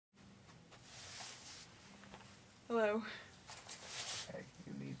Hello. Okay,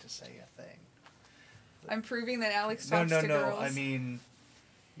 you need to say a thing. I'm proving that Alex talks to girls. I mean,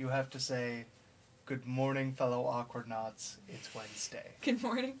 you have to say, "Good morning, fellow awkwardnauts. It's Wednesday." Good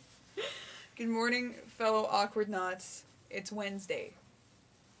morning. Good morning, fellow awkwardnauts. It's Wednesday.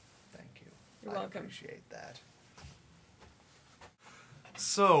 Thank you. You're welcome. I appreciate that.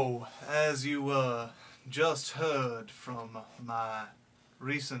 So, as you just heard from my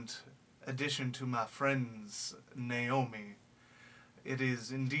recent addition to my friends, Naomi, it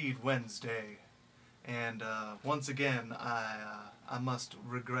is indeed Wednesday, and once again I must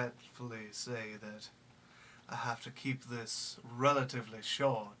regretfully say that I have to keep this relatively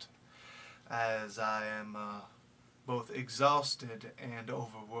short, as I am both exhausted and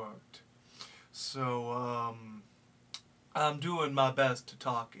overworked. So, I'm doing my best to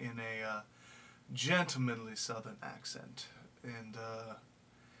talk in a gentlemanly southern accent and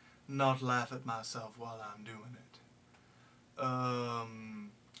not laugh at myself while I'm doing it.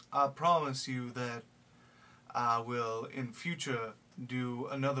 I promise you that I will in future do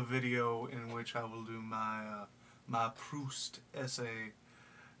another video in which I will do my Proust essay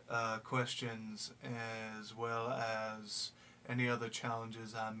questions, as well as any other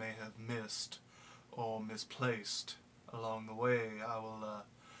challenges I may have missed or misplaced along the way. I will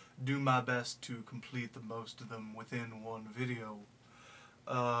do my best to complete the most of them within one video.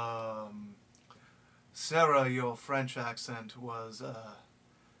 Sarah, your French accent was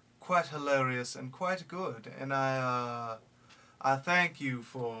quite hilarious and quite good, and I thank you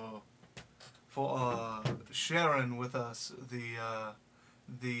for sharing with us the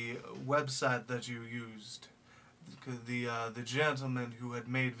website that you used. The gentleman who had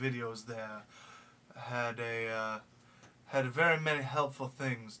made videos there had very many helpful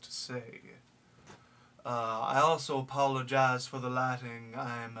things to say. I also apologize for the lighting.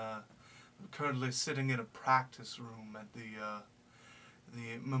 I am currently sitting in a practice room at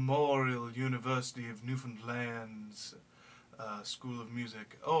the Memorial University of Newfoundland's School of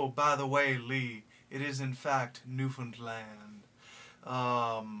Music. Oh, by the way, Lee, it is in fact Newfoundland.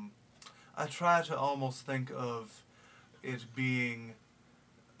 I try to almost think of it being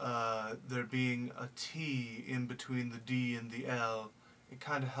there being a T in between the D and the L. It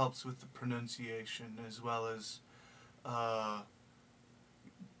kind of helps with the pronunciation, as well as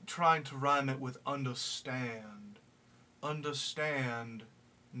trying to rhyme it with understand. Understand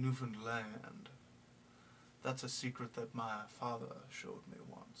Newfoundland. That's a secret that my father showed me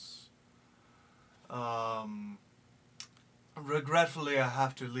once. Regretfully, I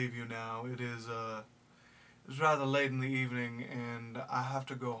have to leave you now. It's rather late in the evening, and I have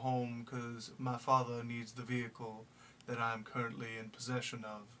to go home because my father needs the vehicle that I'm currently in possession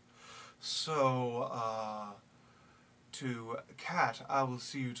of. So, to Kat, I will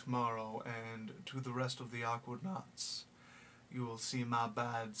see you tomorrow, and to the rest of the awkwardnauts, you will see my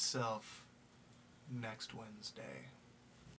bad self next Wednesday.